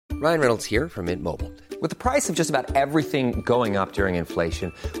Ryan Reynolds here from Mint Mobile. With the price of just about everything going up during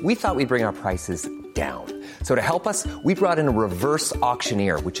inflation, we thought we'd bring our prices down. So to help us, we brought in a reverse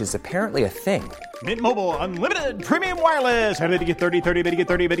auctioneer, which is apparently a thing. Mint Mobile Unlimited Premium Wireless. How to get 30, 30, bit to get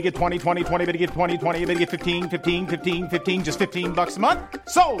 30, bit to get 20, 20, 20, bit to get 20, 20, bit to get 15, 15, 15, 15, just $15 a month?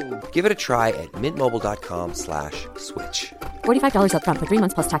 Sold! Give it a try at mintmobile.com/switch. $45 up front for 3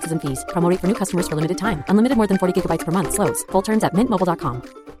 months plus taxes and fees. Promo rate for new customers for limited time. Unlimited more than 40 gigabytes per month. Slows full terms at mintmobile.com.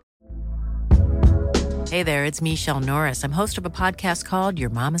 Hey there, it's Michelle Norris. I'm host of a podcast called Your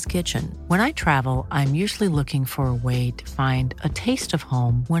Mama's Kitchen. When I travel, I'm usually looking for a way to find a taste of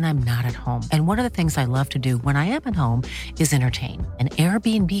home when I'm not at home. And one of the things I love to do when I am at home is entertain. And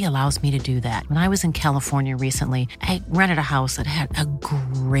Airbnb allows me to do that. When I was in California recently, I rented a house that had a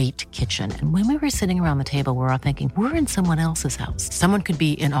great kitchen. And when we were sitting around the table, we're all thinking, we're in someone else's house. Someone could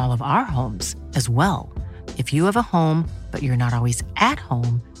be in all of our homes as well. If you have a home, but you're not always at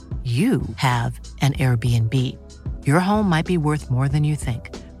home, you have an Airbnb. Your home might be worth more than you think.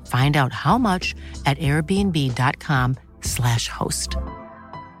 Find out how much at airbnb.com/host.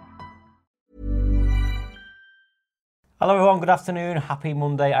 Hello everyone, good afternoon, happy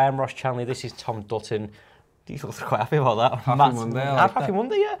Monday. I am Ross Chanley, this is Tom Dutton. Do you feel quite happy about that? Happy Monday, I like happy that.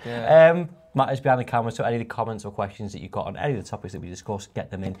 Monday, yeah. Matt is behind the camera, so any of the comments or questions that you've got on any of the topics that we discussed, get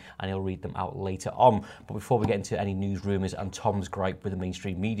them in and he'll read them out later on. But before we get into any news, rumours and Tom's gripe with the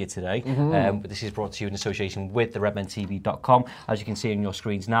mainstream media today, this is brought to you in association with the redmentv.com. As you can see on your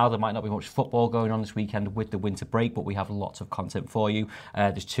screens now, there might not be much football going on this weekend with the winter break, but we have lots of content for you.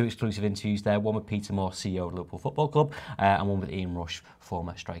 There's 2 exclusive interviews there, one with Peter Moore, CEO of Liverpool Football Club, and one with Ian Rush,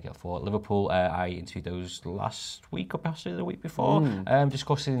 former striker for Liverpool. I interviewed those last week or possibly the week before,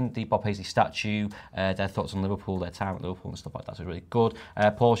 discussing the Bob Paisley statue, their thoughts on Liverpool, their time at Liverpool and stuff like that. So really good.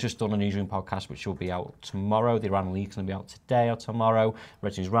 Paul's just done a newsroom podcast which will be out tomorrow. The Iran League's going to be out today or tomorrow.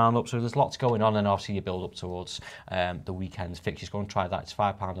 Red News Roundup. So there's lots going on, and obviously you build up towards the weekend's fixtures. Go and try that. It's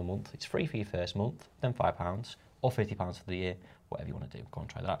 £5 a month. It's free for your first month, then £5 or £50 for the year. Whatever you want to do, go and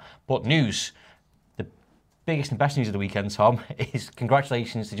try that. But news. Biggest and best news of the weekend, Tom, is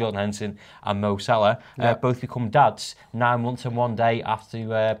congratulations to Jordan Henderson and Mo Salah. Both become dads 9 months and 1 day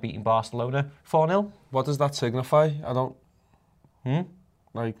after beating Barcelona 4-0. What does that signify? I don't...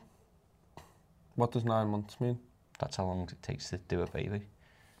 Like, what does 9 months mean? That's how long it takes to do a baby.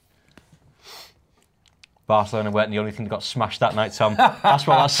 Barcelona weren't the only thing that got smashed that night, Tom. That's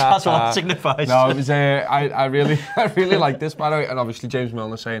what that signifies. No, it was. I really like this, by the way. And obviously James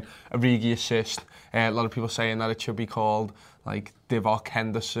Milner saying Origi assist. A lot of people saying that it should be called like Divock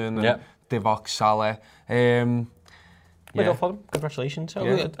Henderson and Divock Salah. Good for them. Congratulations.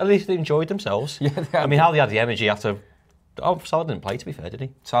 At least they enjoyed themselves. Yeah, I mean, how they had the energy after. Oh, Salah didn't play. To be fair, did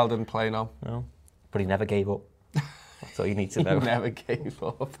he? Salah didn't play, no. But he never gave up. That's all you need to know. He never gave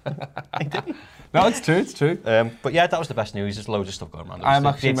up. He didn't. No, it's true. But yeah, that was the best news. There's loads of stuff going around.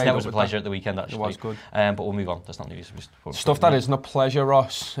 The internet was a pleasure at the weekend, actually. It was good. But we'll move on. That's not news. Stuff that isn't a pleasure,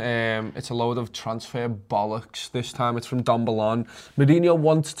 Ross. It's a load of transfer bollocks. This time it's from Don Ballon. Mourinho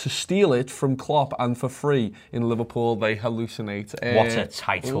wants to steal it from Klopp and for free. In Liverpool, they hallucinate. What a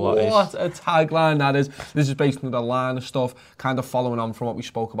title that is. What a tagline that is. This is based on the Lallana stuff, kind of following on from what we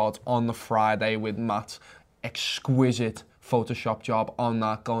spoke about on the Friday with Matt. Exquisite Photoshop job on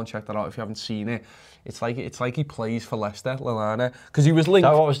that. Go and check that out if you haven't seen it. It's like he plays for Leicester, Lallana, because he was linked.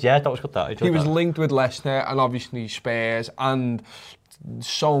 That was good. He was linked with Leicester and obviously Spurs and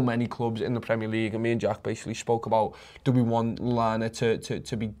so many clubs in the Premier League. And me and Jack basically spoke about, do we want Lallana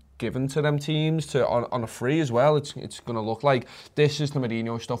to be given to them teams on a free as well? It's going to look like this is the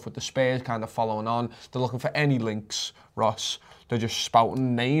Mourinho stuff with the Spurs kind of following on. They're looking for any links, Ross. They're just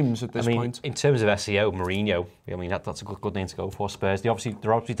spouting names at this point. In terms of SEO, Mourinho, that's a good name to go for. Spurs, they're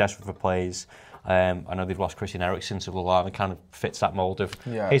obviously desperate for players. I know they've lost Christian Eriksen, so Lallana kind of fits that mould of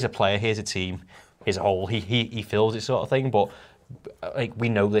here's a player, here's a team, here's a hole, he fills it sort of thing. But like we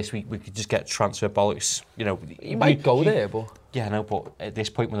know this, we could just get transfer bollocks. He might go there, but yeah, no. But at this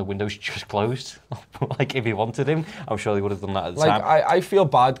point, when the window's just closed, like if he wanted him, I'm sure they would have done that at the time. I feel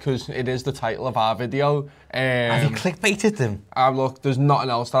bad because it is the title of our video. Have you clickbaited them? Look, there's nothing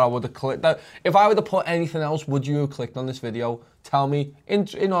else that I would have clicked. If I were to put anything else, would you have clicked on this video? Tell me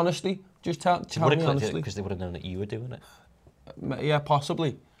in honesty. Just tell me honestly. Because they would have known that you were doing it. Yeah,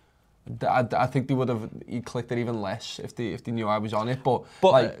 possibly. I think they would have clicked it even less if they knew I was on it. But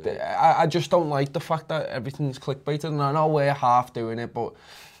like, I just don't like the fact that everything's clickbaited, and I know we're half doing it, but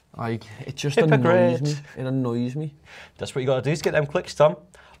like it just annoys me. It annoys me. That's what you got to do is get them clicks, Tom.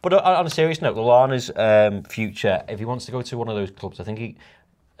 But on a serious note, Lallana's future, if he wants to go to one of those clubs, I think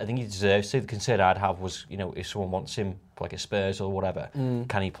I think he deserves to. The concern I'd have was, if someone wants him, like at Spurs or whatever,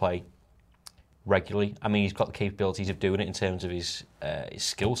 can he play regularly? I mean, he's got the capabilities of doing it in terms of his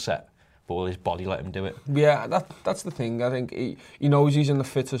skill set, but will his body let him do it? Yeah, that's the thing. I think he knows he's in the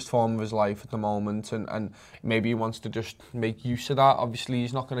fittest form of his life at the moment, and maybe he wants to just make use of that. Obviously,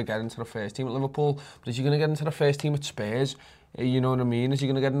 he's not going to get into the first team at Liverpool, but is he going to get into the first team at Spurs? You know what I mean? Is he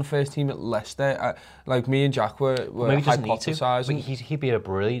going to get in the first team at Leicester? Like me and Jack were hypothesising. He'd be a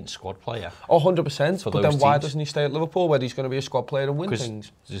brilliant squad player. Oh, 100%. But then why doesn't he stay at Liverpool where he's going to be a squad player and win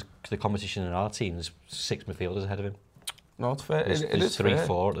things? Because the competition in our team, there's 6 midfielders ahead of him. No, it's fair. There's it is 3, fair.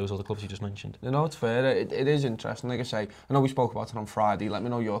 4 at those other clubs you just mentioned. No, it's fair. It is interesting. Like I say, I know we spoke about it on Friday. Let me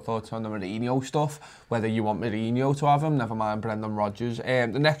know your thoughts on the Mourinho stuff. Whether you want Mourinho to have him, never mind Brendan Rodgers. The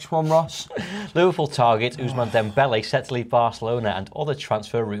next one, Ross. Liverpool target Ousmane Dembele set to leave Barcelona and other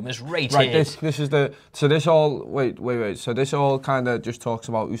transfer rumours rated. Right, this is the... So this all... Wait. So this all kind of just talks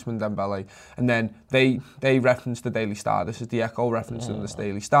about Ousmane Dembele. And then they reference the Daily Star. This is the Echo reference in the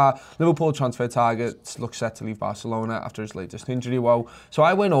Daily Star. Liverpool transfer target looks set to leave Barcelona after his latest injury. So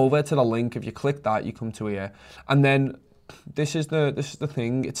I went over to the link. If you click that, you come to here, and then this is the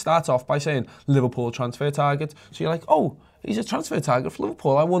thing. It starts off by saying Liverpool transfer target. So you're like, oh, he's a transfer target for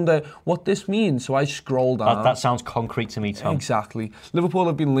Liverpool. I wonder what this means. So I scroll down. That sounds concrete to me, Tom. Exactly. Liverpool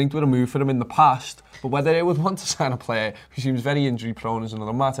have been linked with a move for him in the past, but whether they would want to sign a player who seems very injury prone is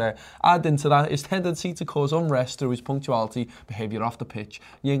another matter. Add into that his tendency to cause unrest through his punctuality, behaviour off the pitch.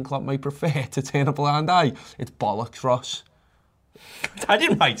 Jurgen Klopp might prefer to turn a blind eye. It's bollocks, Ross. I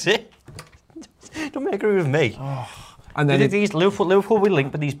didn't write it. Don't agree with me. And then Liverpool will be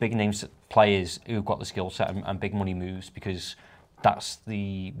linked with these big names players who've got the skill set and big money moves, because that's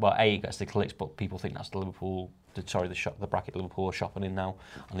it gets the clicks, but people think that's the bracket Liverpool are shopping in now,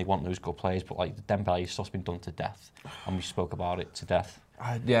 and they want those good players. But like the Dembele stuff's been done to death, and we spoke about it to death.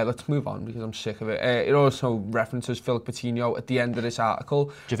 Yeah, let's move on because I'm sick of it. It also references Philippe Coutinho at the end of this article.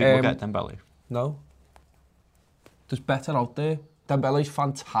 Do you think we'll get Dembele? No. There's better out there. Dembele's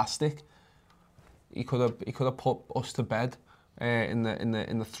fantastic. He could have put us to bed in the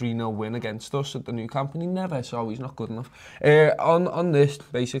 3-0 win against us at the Nou Camp, and he never. So he's not good enough. On this,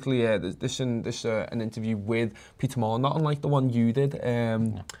 basically, there's an interview with Peter Moore, not unlike the one you did.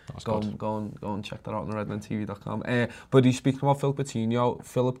 Go and check that out on redmentv.com. But he's speaking about Philippe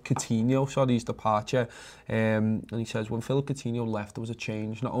Coutinho's departure. And he says, when Philippe Coutinho left, there was a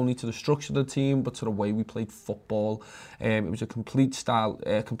change, not only to the structure of the team, but to the way we played football. It was a complete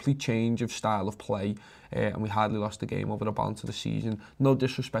change of style of play. And we hardly lost the game over the balance of the season. No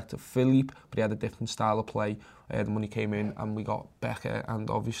disrespect to Philippe, but he had a different style of play. Then when he came in, and we got Becker and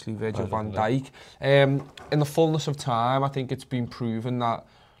obviously Virgil van Dijk. In the fullness of time, I think it's been proven that,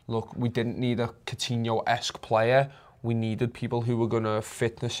 look, we didn't need a Coutinho-esque player. We needed people who were going to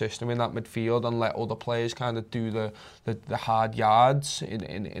fit the system in that midfield and let other players kind of do the hard yards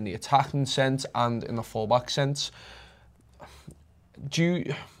in the attacking sense and in the fullback sense.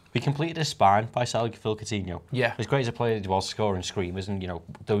 We completed his spine by selling Phil Coutinho. Yeah. As great as a player he was scoring screamers, and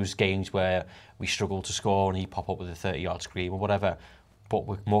those games where we struggled to score and he'd pop up with a 30-yard scream or whatever, but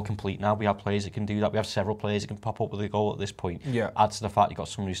we're more complete now. We have players that can do that. We have several players that can pop up with a goal at this point. Yeah. Add to the fact you've got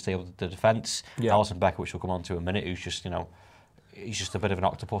someone who's stable at the defence. Yeah. Alisson Becker, which we'll come on to in a minute, who's just, he's just a bit of an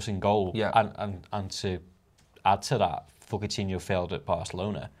octopus in goal. Yeah. And to add to that, Phil Coutinho failed at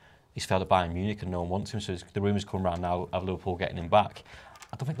Barcelona. He's failed at Bayern Munich and no one wants him, so the rumours come around now of Liverpool getting him back.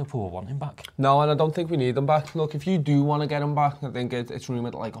 I don't think Liverpool will want him back. No, and I don't think we need him back. Look, if you do want to get him back, I think it's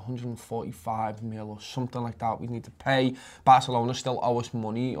rumoured like 145 mil or something like that we need to pay. Barcelona still owe us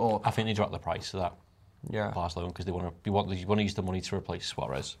money. I think they dropped the price of that. Yeah. Barcelona, because they want to use the money to replace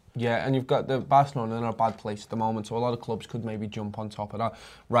Suarez. Yeah, and you've got the Barcelona in a bad place at the moment, so a lot of clubs could maybe jump on top of that.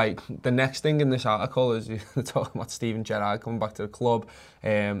 Right, the next thing in this article is talking about Steven Gerrard coming back to the club,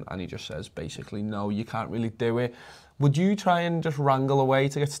 and he just says basically, no, you can't really do it. Would you try and just wrangle away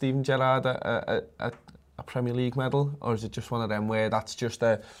to get Steven Gerrard a Premier League medal, or is it just one of them where that's just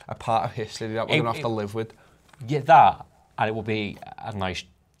a part of history that we're going to have to live with? Yeah, that, and it will be a nice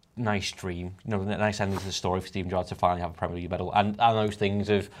dream, a nice ending to the story for Steven Gerrard to finally have a Premier League medal, and those things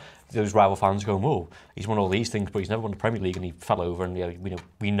of those rival fans going, well, he's won all these things, but he's never won the Premier League, and he fell over, and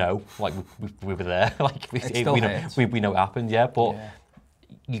we know, like we were there, like we know it happened, yeah, but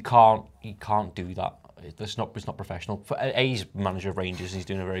you can't do that. It's not professional. He's manager of Rangers and he's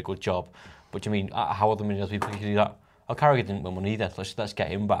doing a very good job. But do you mean, how other millions of people can do that? Carragher didn't win one either. Let's get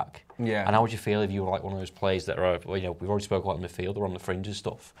him back. Yeah. And how would you feel if you were like one of those players that are, we've already spoken about in the field or on the fringe and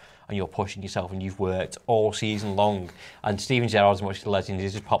stuff, and you're pushing yourself and you've worked all season long, and Steven Gerrard's much the legend, he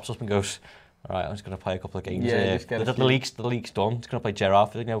just pops up and goes, Right, I'm just going to play a couple of games Yeah, here. just get The league's done. Just going to play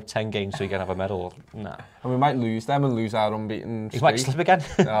Gerrard for 10 games so he can have a medal. Nah. And we might lose them and lose our unbeaten He streak. might slip again.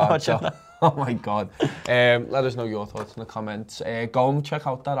 Oh my God. Let us know your thoughts in the comments. Go and check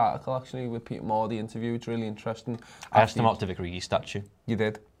out that article actually with Peter Moore, the interview. It's really interesting. I asked him about the Vicarigi statue. You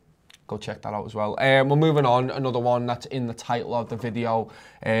did? Go check that out as well. We're moving on. Another one that's in the title of the video.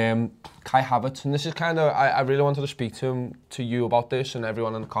 Kai Havertz. And this is kind of, I really wanted to speak to you about this and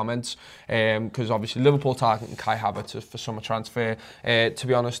everyone in the comments. Because obviously Liverpool targeting Kai Havertz for summer transfer. To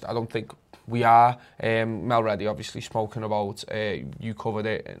be honest, I don't think we are. Mel Reddy obviously spoken about, you covered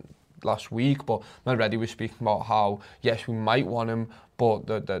it last week, but Mel Reddy was speaking about how, yes, we might want him, but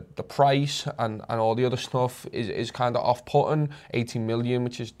the price and all the other stuff is kind of off-putting. 18 million,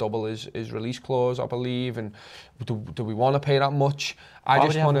 which is double his release clause, I believe. And do we want to pay that much?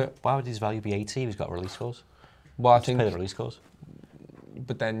 Why would his value be 80 if he's got a release clause? Well, I Just think pay the release clause.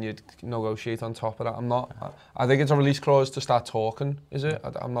 But then you'd negotiate on top of that. I think it's a release clause to start talking, is it?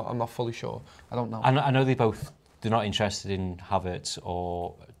 I'm not fully sure. I don't know. I know they're not interested in Havertz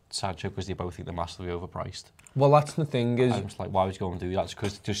or Sancho because they both think they're massively overpriced. Well, that's the thing is... I'm just like, why would you go and do that? It's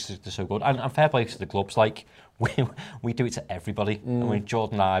because they're so good. And fair play to the clubs. Like, we do it to everybody. I mean,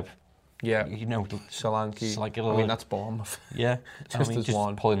 Jordan Ibe, yeah, Solanke. Like I mean, that's Bournemouth. Yeah. just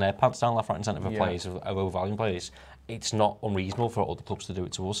one. Pulling their pants down left, right and centre for players, of overvaluing players. It's not unreasonable for other clubs to do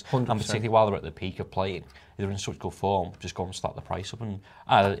it to us. 100%. And particularly while they're at the peak of playing, they're in such good form, just go and slap the price up and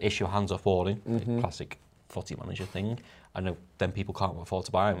issue hands off warning. Classic footy manager thing. I know then people can't afford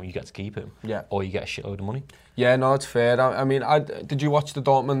to buy him, you get to keep him. Yeah. Or you get a shitload of money. Yeah, no, it's fair. I mean, did you watch the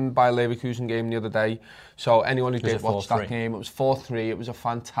Dortmund by Leverkusen game the other day? So anyone who did watch that game, it was 4-3. It was a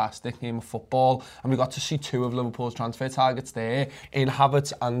fantastic game of football. And we got to see two of Liverpool's transfer targets there in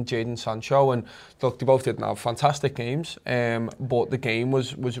Havertz and Jadon Sancho. And look, they both didn't have fantastic games. But the game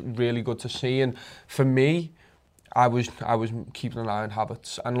was really good to see. And for me, I was keeping an eye on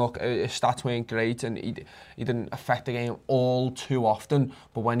Havertz, and look, his stats weren't great, and he didn't affect the game all too often.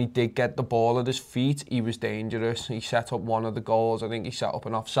 But when he did get the ball at his feet, he was dangerous. He set up one of the goals. I think he set up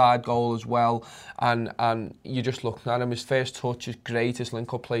an offside goal as well. And you're just looking at him. His first touch is great. His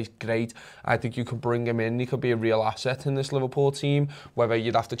link-up play is great. I think you could bring him in. He could be a real asset in this Liverpool team. Whether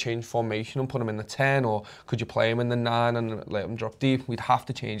you'd have to change formation and put him in the 10, or could you play him in the 9 and let him drop deep? We'd have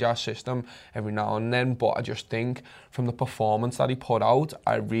to change our system every now and then. But I just think, from the performance that he put out,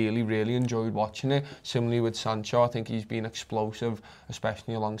 I really, really enjoyed watching it. Similarly with Sancho, I think he's been explosive,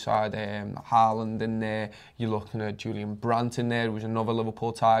 especially alongside Haaland in there. You're looking at Julian Brandt in there, who was another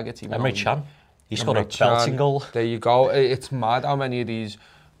Liverpool target. Emre Can. He scored a belting goal. There you go. It's mad how many of these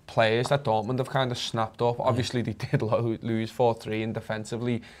players that Dortmund have kind of snapped up. Obviously, they did lose 4-3, and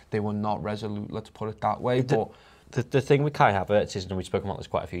defensively, they were not resolute, let's put it that way. The thing with Kai Havertz is, and we've spoken about this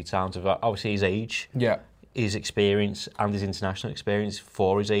quite a few times, about obviously his age. Yeah. His experience and his international experience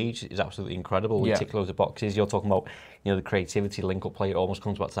for his age is absolutely incredible. We tick loads of boxes. You're talking about, the creativity, link-up play. It almost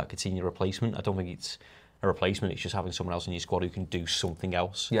comes back to that Coutinho replacement. I don't think it's a replacement. It's just having someone else in your squad who can do something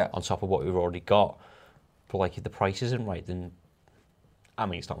else on top of what we've already got. But like, if the price isn't right, then I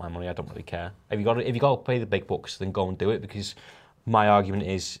mean, it's not my money. I don't really care. If you got to pay the big bucks, then go and do it. Because my argument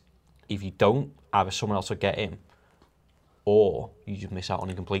is, if you don't, either someone else will get him, or you just miss out on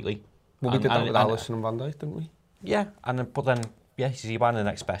him completely. Well, we did that with Alisson and Van Dijk, didn't we? Yeah, but then you're buying the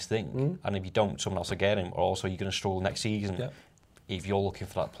next best thing, and if you don't, someone else will get him, or also you're going to struggle next season. Yeah. If you're looking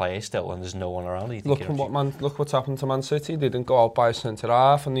for that player still, and there's no one around, look what's happened to Man City. They didn't go out by a centre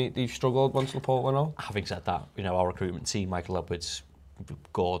half, and they struggled once Laporte went out. Having said that, our recruitment team, Michael Edwards,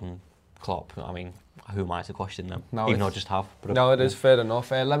 Gordon, Klopp. I mean, who am I to question them? Even though I just have. But it is fair enough.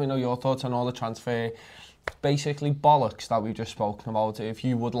 Let me know your thoughts on all the transfer. Basically bollocks that we've just spoken about. If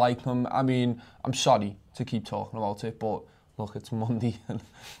you would like them, I mean, I'm sorry to keep talking about it, but look, it's Monday and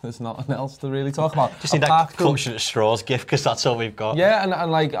there's nothing else to really talk about. Just need that clutching at straws gift, because that's all we've got. Yeah,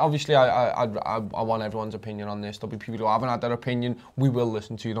 and like, obviously I want everyone's opinion on this. There'll be people who haven't had their opinion. We will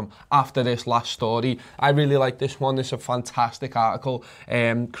listen to them after this last story. I really like this one. This is a fantastic article.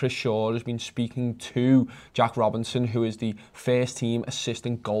 Chris Shaw has been speaking to Jack Robinson, who is the first team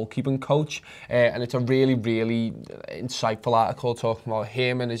assistant goalkeeping coach. And it's a really, really insightful article talking about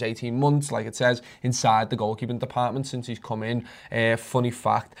him and his 18 months, like it says, inside the goalkeeping department since he's come in. Funny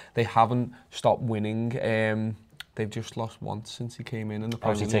fact, they haven't stopped winning. They've just lost once since he came in the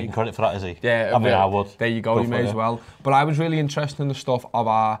Premier League. Is he taking credit for that, is he? Yeah, I mean, I would. There you go, you may as well. But I was really interested in the stuff of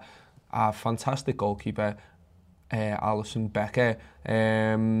our fantastic goalkeeper, Alisson Becker.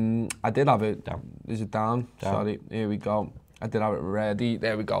 I did have it down. Is it down? Sorry, here we go. I did have it ready.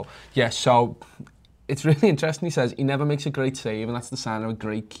 There we go. Yeah, so it's really interesting. He says he never makes a great save, and that's the sign of a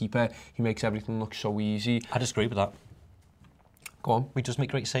great keeper. He makes everything look so easy. I disagree with that. Go on. We just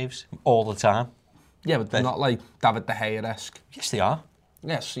make great saves all the time. Yeah, but they're not like David De Gea-esque. Yes, they are.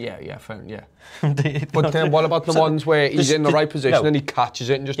 Yes, yeah, fair, yeah. But then what about the ones where he's in the right position and he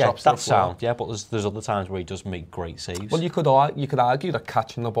catches it and just drops it to the floor? Sound, yeah, but there's other times where he does make great saves. Well, you could argue that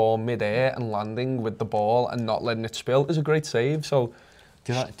catching the ball mid-air and landing with the ball and not letting it spill is a great save, so...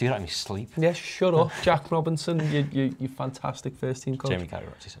 Do that in your sleep. Yeah, shut up, Jack Robinson, you fantastic first-team coach. Jamie Carragher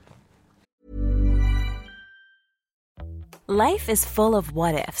actually said that. Life is full of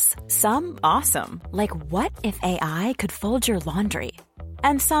what-ifs. Some awesome, like what if AI could fold your laundry?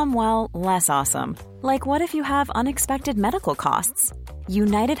 And some, well, less awesome. Like what if you have unexpected medical costs?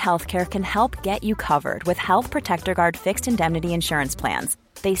 United Healthcare can help get you covered with Health Protector Guard fixed indemnity insurance plans.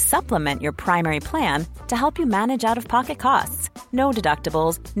 They supplement your primary plan to help you manage out-of-pocket costs. No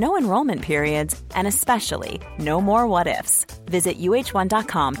deductibles, no enrollment periods, and especially no more what-ifs. Visit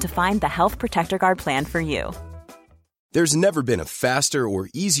uh1.com to find the Health Protector Guard plan for you. There's never been a faster or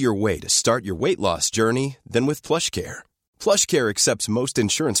easier way to start your weight loss journey than with PlushCare. PlushCare accepts most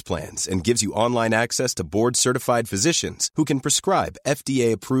insurance plans and gives you online access to board-certified physicians who can prescribe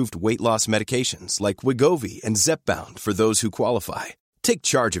FDA-approved weight loss medications like Wegovy and Zepbound for those who qualify. Take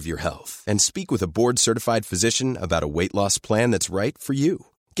charge of your health and speak with a board-certified physician about a weight loss plan that's right for you.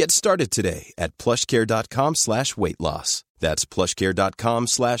 Get started today at plushcare.com/weight-loss. That's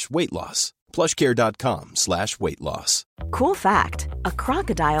plushcare.com/weight-loss. plushcare.com/weight-loss. Cool fact, a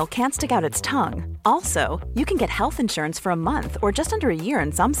crocodile can't stick out its tongue. Also, you can get health insurance for a month or just under a year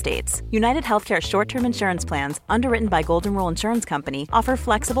in some states. United Healthcare short-term insurance plans, underwritten by Golden Rule Insurance Company, offer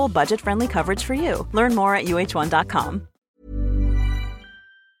flexible, budget-friendly coverage for you. Learn more at uh1.com.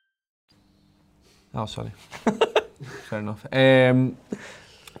 Oh, sorry. Fair enough.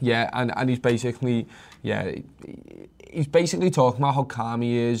 Yeah, and he's basically, he's basically talking about how calm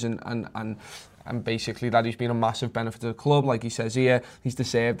he is and basically that he's been a massive benefit to the club. Like he says here, he's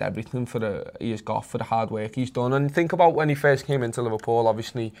deserved everything he has got for the hard work he's done. And think about when he first came into Liverpool,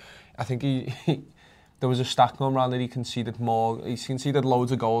 obviously, I think there was a stat going around that he conceded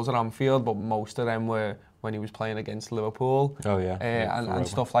loads of goals at Anfield, but most of them were when he was playing against Liverpool. Oh, yeah. And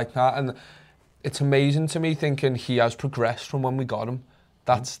stuff like that. And it's amazing to me thinking he has progressed from when we got him.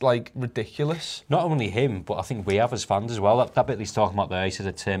 That's like ridiculous. Not only him, but I think we have as fans as well. That bit he's talking about there, he said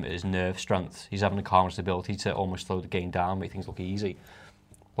the term is nerve strength. He's having the calmness ability to almost slow the game down, make things look easy.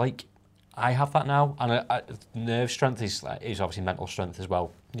 Like, I have that now, and nerve strength is obviously mental strength as well.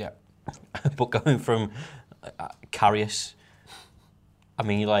 Yeah. But going from Karius, I'm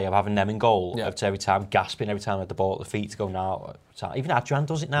having them in goal every time, gasping every time I had the ball at the feet to go now. Even Adrian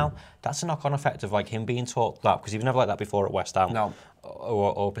does it now. That's a knock-on effect of like him being taught that, because he was never like that before at West Ham. No.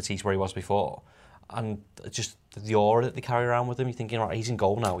 Or Batiste where he was before. And just the aura that they carry around with him, you're thinking, right, he's in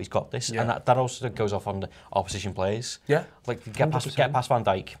goal now, he's got this. Yeah. And that also goes off on the opposition players. Yeah. Like, get past Van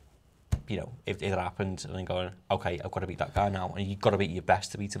Dijk, if it happened, and then going, okay, I've got to beat that guy now, and you've got to beat your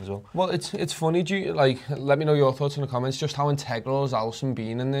best to beat him as well. Well, it's funny, let me know your thoughts in the comments, just how integral has Alisson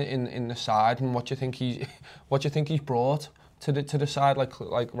been in the side, and what you think he's brought to the side,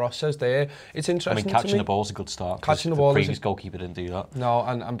 like Ross says there. It's interesting. Catching the ball's a good start. Catching the ball. The previous goalkeeper didn't do that. No,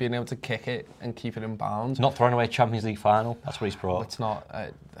 and being able to kick it and keep it in bounds. Not throwing away a Champions League final. That's what he's brought. It's not.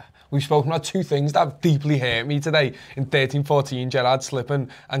 We've spoken about two things that have deeply hurt me today. In 13-14, Gerrard slipping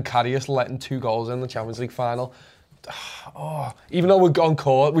and Karius letting 2 goals in the Champions League final. Oh, even though we've gone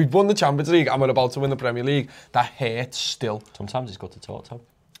court, we've won the Champions League and we're about to win the Premier League, that hurts still. Sometimes it's good to talk, Tom.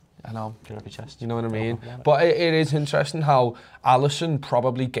 I know. Get off your chest. You know what I mean? But it is interesting how Alisson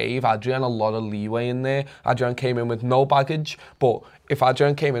probably gave Adrian a lot of leeway in there. Adrian came in with no baggage, but if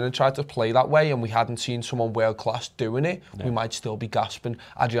Adrian came in and tried to play that way and we hadn't seen someone world-class doing it, we might still be gasping.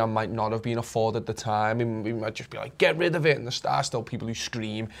 Adrian might not have been afforded the time. We might just be like, get rid of it. And there's still people who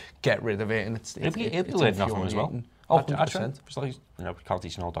scream, get rid of it. And He'll be learning off him as well. Oh, 100%. It's like, can't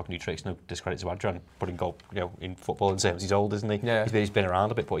teach an old dog new tricks. No discredit to Adrian, but in football in terms, he's old, isn't he? Yeah. He's been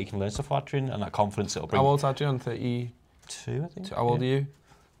around a bit, but he can learn stuff from Adrian, and that confidence it'll bring. How old's Adrian? 32, I think. How old are you?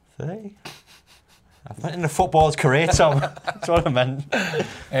 30. I've been in a footballer's career, Tom. That's what I meant.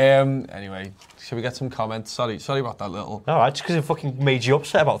 Anyway, shall we get some comments? Sorry about that little. All right, just because it fucking made you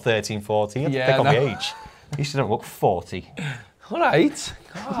upset about 13, 14. You have to pick on my age. You used to don't look 40. All right.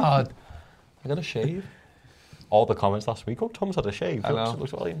 God, I got a shave. All the comments last week, Tom's had a shave. I know.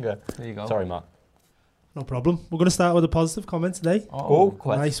 Looks well younger. There you go. Sorry, Matt. No problem. We're going to start with a positive comment today.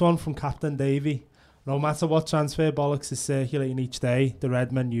 Nice one from Captain Davey. No matter what transfer bollocks is circulating each day, the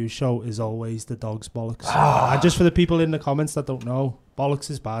Redmen News Show is always the dog's bollocks. And just for the people in the comments that don't know,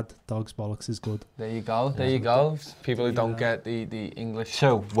 Bollocks is bad, dog's bollocks is good. There you go. People who don't get the English.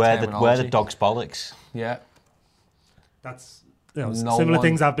 So where the dog's bollocks? Yeah. That's similar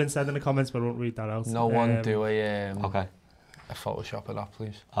things have been said in the comments, but I won't read that out. No one do a Photoshop of that,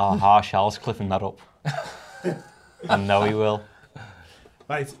 please. Harsh Al's clipping that up. I know he will.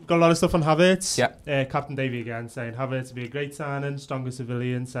 Right, got a lot of stuff on Havertz. Yeah. Captain Davey again saying Havertz would be a great signing. Stronger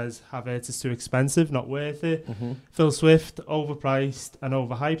Civilian says Havertz is too expensive, not worth it. Phil Swift, overpriced and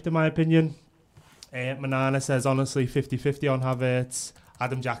overhyped in my opinion. Manana says honestly 50-50 on Havertz.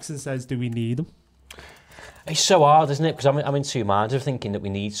 Adam Jackson says do we need him? It's so hard, isn't it? Because I'm in two minds of thinking that we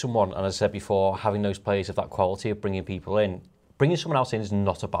need someone, and as I said before, having those players of that quality of bringing people in. Bringing someone else in is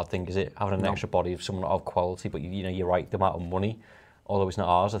not a bad thing, is it? Having an extra body of someone of quality, but you're right, the amount of money. Although it's not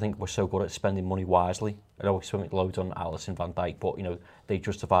ours, I think we're so good at spending money wisely. I know we spent loads on Alisson, Van Dijk, but they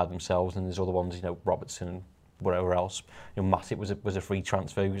justify themselves, and there's other ones, Robertson, whatever else. Matip was a free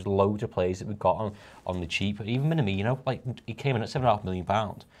transfer. There was loads of players that we got on the cheap. Even Minamino, he came in at £7.5 million.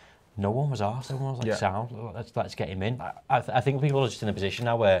 No one was asked. Everyone was sound. Let's get him in. I think people are just in a position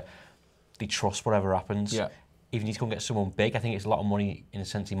now where they trust whatever happens. Yeah. Even if he's going to get someone big, I think it's a lot of money in a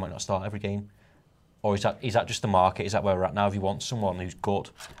sense he might not start every game. Or is that just the market? Is that where we're at now? If you want someone who's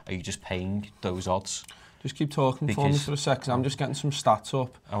good, are you just paying those odds? Just keep talking for me for a sec, because I'm just getting some stats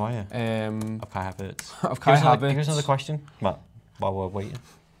up. Oh, are you? Of Kai Havertz. Of Kai Havertz. Give us another question, Matt, while we're waiting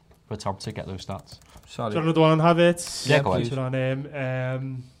for Tom to get those stats. Sorry. Do you want another one on Havertz? Yeah, go on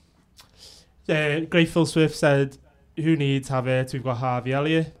him. Great Phil Swift said, who needs Havertz? We've got Harvey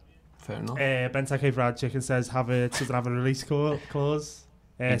Elliott. Fair enough. Benteke Brad Chicken says Havertz doesn't have a release clause.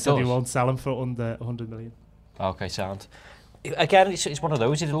 So he won't sell him for under 100 million. Okay, sound. Again, it's one of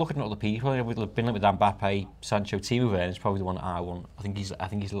those. If you're looking at other people, we've been with Mbappe, Sancho, Timo Werner is probably the one that I want. I think he's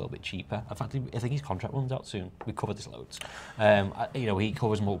a little bit cheaper. In fact, I think his contract runs out soon. We covered this loads. He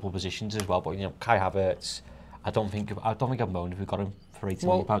covers multiple positions as well. But Kai Havertz, I don't think I've moaned if we got him for £80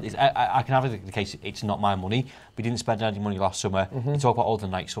 million. I can have the case. It's not my money. We didn't spend any money last summer. You talk about all the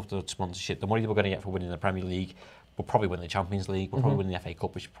Nike stuff, the sponsorship, the money that we're going to get for winning the Premier League. We'll probably win the Champions League. We'll probably win the FA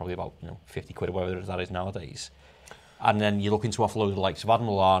Cup, which is probably about 50 quid or whatever that is nowadays. And then you're looking to offload the likes of Adam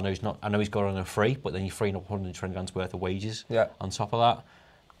Lallana. I know he's got on a free, but then you're freeing up 120 grand's worth of wages. Yeah. On top of that,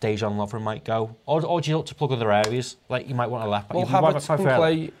 Dejan Lovren might go, or do you look to plug other areas? Like you might want a left back. Well, Havertz can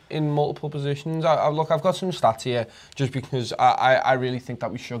play in multiple positions. I've got some stats here, just because I really think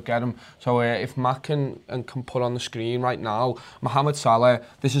that we should get him. So if Matt can put on the screen right now, Mohamed Salah.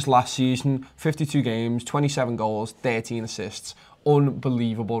 This is last season, 52 games, 27 goals, 13 assists.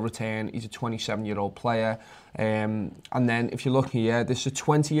 Unbelievable return. He's a 27-year-old player. And then if you look here, this is a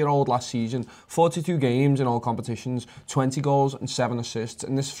 20-year-old last season, 42 games in all competitions, 20 goals and 7 assists,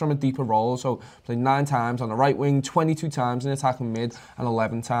 and this is from a deeper role, so played 9 times on the right wing, 22 times in attacking mid, and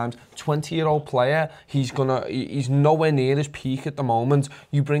 11 times. 20-year-old player, he's nowhere near his peak at the moment.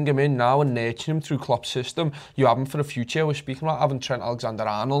 You bring him in now and nurture him through Klopp's system, you have him for the future. We're speaking about having Trent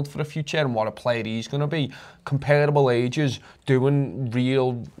Alexander-Arnold for the future and what a player he's going to be. Comparable ages, doing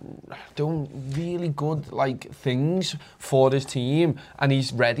really good things for his team, and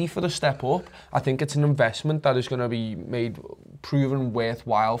he's ready for the step up. I think it's an investment that is going to be proven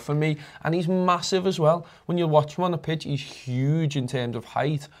worthwhile for me, and he's massive as well. When you watch him on the pitch, he's huge in terms of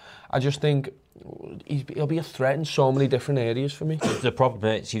height. I just think he'll be a threat in so many different areas for me. The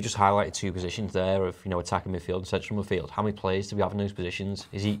problem is, you just highlighted 2 positions there of attacking midfield and central midfield. How many players do we have in those positions?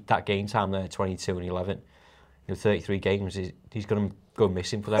 Is he that game time there, 22 and 11? 33 games, he's going to go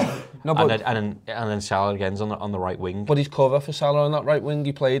missing for them. No, but and then Salah again's on the right wing. But he's cover for Salah on that right wing.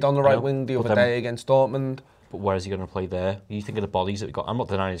 He played on the right wing the other day against Dortmund. But where is he going to play there? You think of the bodies that we've got. I'm not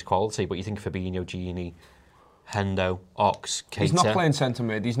denying his quality, but you think Fabinho, Gini, Hendo, Ox, Keita. He's not playing centre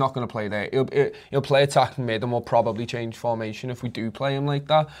mid. He's not going to play there. He'll play attacking mid, and we'll probably change formation if we do play him like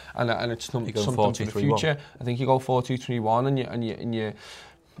that. And it's something for the future. I think you go 4-2-3-1, and you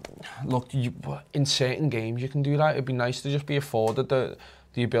look, in certain games you can do that. It'd be nice to just be afforded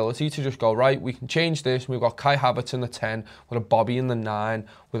the ability to just go, right, we can change this. We've got Kai Havertz in the 10, with a Bobby in the 9,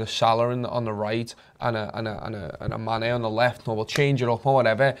 with a Salah on the right, and a Mane on the left. No, we'll change it up or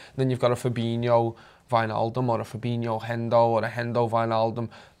whatever. And then you've got a Fabinho Wijnaldum, or a Fabinho Hendo, or a Hendo Wijnaldum,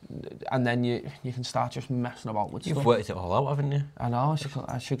 and then you can start just messing about with stuff. You've worked it all out, haven't you? I know.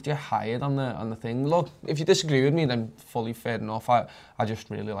 I should get hired on the thing. Look, if you disagree with me, then fully fair enough. I just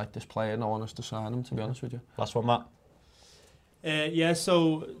really like this player, and I want us to sign him, to be honest with you. Last one, Matt.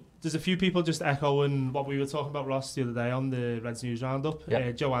 So there's a few people just echoing what we were talking about, Ross, the other day on the Reds News Roundup.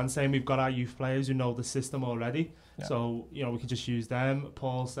 Yep. Joanne saying we've got our youth players who know the system already. Yep. So, we could just use them.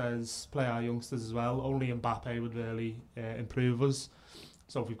 Paul says play our youngsters as well. Only Mbappe would really improve us.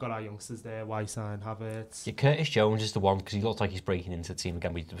 So if we've got our youngsters there, why sign Havertz? Yeah, Curtis Jones is the one, because he looks like he's breaking into the team.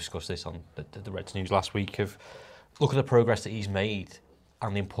 Again, we discussed this on the Reds News last week. Look at the progress that he's made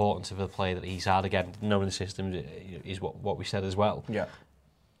and the importance of the player that he's had. Again, knowing the system is what we said as well. Yeah.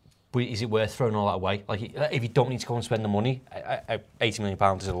 But is it worth throwing all that away? Like, if you don't need to go and spend the money, £80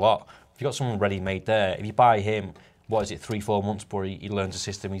 million is a lot. If you've got someone ready-made there, if you buy him, 3-4 months before he learns the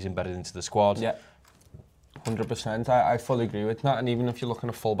system, he's embedded into the squad. Yeah. 100%. I fully agree with that. And even if you're looking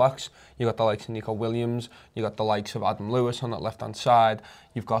at fullbacks, you've got the likes of Nico Williams, you've got the likes of Adam Lewis on that left-hand side.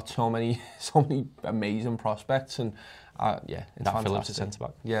 You've got so many amazing prospects. And it's Nat Phillips at centre-back.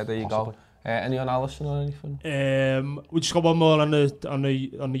 Yeah, there you Possibly. go. Any on Alisson or anything? We just got one more on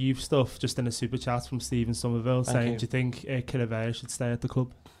the youth stuff, just in a super chat from Stephen Somerville saying, do you think Havertz should stay at the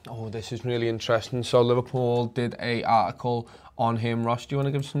club? Oh, this is really interesting. So Liverpool did a article on him. Ross, do you want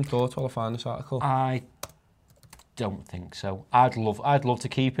to give some thoughts while I find this article? I don't think so. I'd love to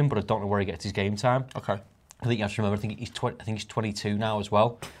keep him, but I don't know where he gets his game time. Okay. I think you have to remember, I think he's 22 now as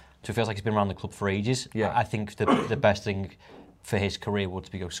well, so it feels like he's been around the club for ages. Yeah. I think the best thing for his career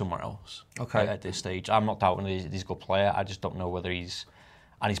would be go somewhere else. Okay. At this stage, I'm not doubting he's a good player. I just don't know whether he's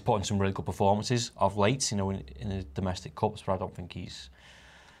put in some really good performances of late, in the domestic cups, but I don't think he's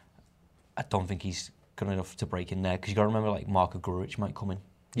good enough to break in there, because you got to remember, like, Marko Grujic might come in.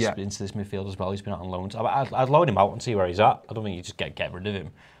 Into this midfield as well. He's been out on loans. I'd loan him out and see where he's at. I don't think you just get rid of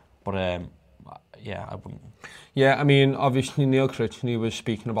him, but I wouldn't. Yeah, I mean, obviously Neil Critchley was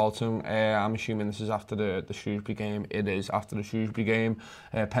speaking about him. I'm assuming this is after the Shrewsbury game. It is after the Shrewsbury game.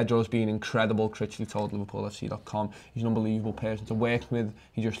 Pedro's been incredible. Critchley told LiverpoolFC.com he's an unbelievable person to work with.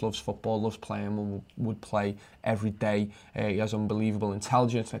 He just loves football, loves playing, would play every day. He has unbelievable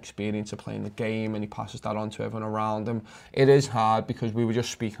intelligence and experience of playing the game, and he passes that on to everyone around him. It is hard, because we were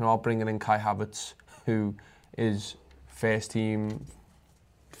just speaking about bringing in Kai Havertz, who is first team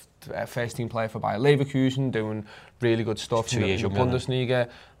player for Bayer Leverkusen, doing really good stuff in the Bundesliga.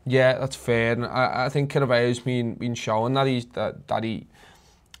 Yeah, that's fair. And I think Havertz has been showing that he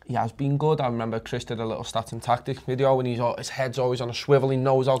has been good. I remember Chris did a little stats and tactics video, and his head's always on a swivel. He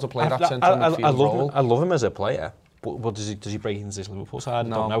knows how to play that central midfield role. I love him as a player. But does he break into this Liverpool side? I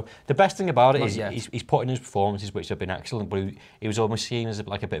don't know. The best thing about it is he's put in his performances, which have been excellent, but he was almost seen as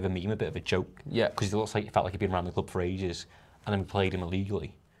like a bit of a meme, a bit of a joke. Yeah. Because he felt like he'd been around the club for ages, and then we played him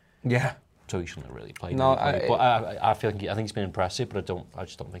illegally. Yeah. So he shouldn't have really played. No, I think he's been impressive, but I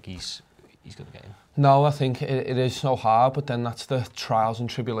just don't think he's going to get in. No, I think it is so hard, but then that's the trials and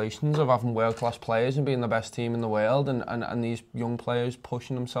tribulations of having world-class players and being the best team in the world, and these young players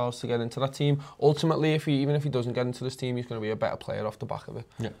pushing themselves to get into that team. Ultimately, even if he doesn't get into this team, he's going to be a better player off the back of it.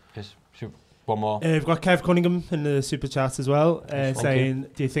 Yeah, yes. One more. We've got Kev Cunningham in the super chat as well, saying,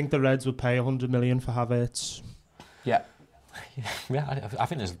 do you think the Reds would pay 100 million for Havertz? Yeah. Yeah, I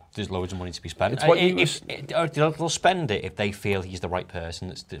think there's loads of money to be spent. They'll spend it if they feel he's the right person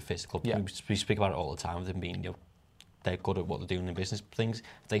that fits the club. Yeah. We speak about it all the time with them being, they're good at what they're doing in business things.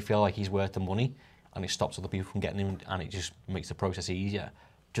 If they feel like he's worth the money and it stops other people from getting him and it just makes the process easier,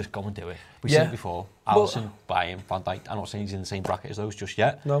 just go and do it. We've seen it before. Alisson, buy him. Van Dijk. I'm not saying he's in the same bracket as those just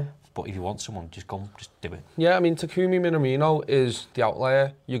yet. No. But if you want someone, just go and just do it. Yeah, I mean, Takumi Minamino is the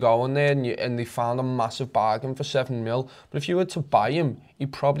outlier. You go in there and they found a massive bargain for 7 mil. But if you were to buy him,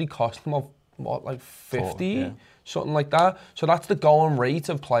 he'd probably cost them, like 50? Something like that. So that's the going rate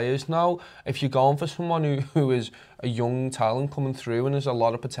of players now. If you're going for someone who is a young talent coming through and there's a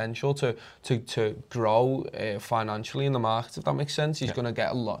lot of potential to grow financially in the market, if that makes sense, he's going to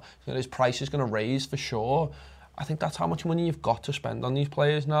get a lot. His price is going to raise for sure. I think that's how much money you've got to spend on these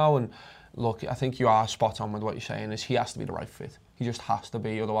players now. And look, I think you are spot on with what you're saying. Is he has to be the right fit. He just has to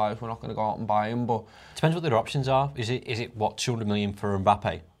be. Otherwise, we're not going to go out and buy him. But depends what their options are. Is it what, 200 million for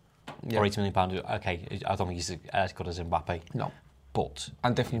Mbappe? Yeah. Or £80 million? Okay, I don't think he's as good as Mbappe. No. But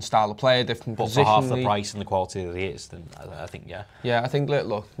and different style of player, different position. But for half the price and the quality that he is, then I think, yeah. Yeah, I think,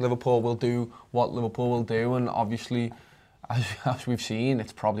 look, Liverpool will do what Liverpool will do, and obviously, as we've seen,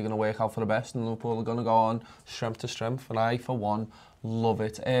 it's probably going to work out for the best, and Liverpool are going to go on strength to strength, and I, for one, love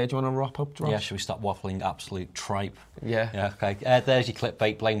it. Do you want to wrap up, Ross? Yeah, should we stop waffling absolute tripe? Yeah. Okay. There's your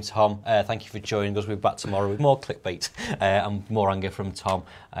clickbait. Blame Tom. Thank you for joining us. We'll be back tomorrow with more clickbait and more anger from Tom.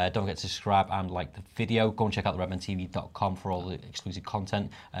 Don't forget to subscribe and like the video. Go and check out the redmentv.com for all the exclusive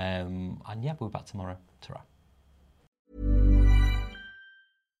content. And yeah, we'll be back tomorrow. Ta-ra.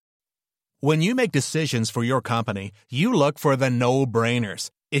 When you make decisions for your company, you look for the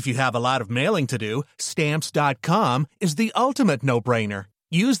no-brainers. If you have a lot of mailing to do, Stamps.com is the ultimate no-brainer.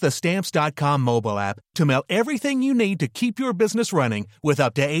 Use the Stamps.com mobile app to mail everything you need to keep your business running with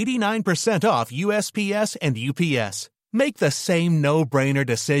up to 89% off USPS and UPS. Make the same no-brainer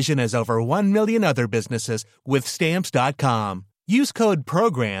decision as over 1 million other businesses with Stamps.com. Use code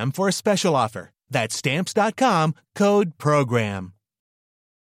PROGRAM for a special offer. That's Stamps.com, code PROGRAM.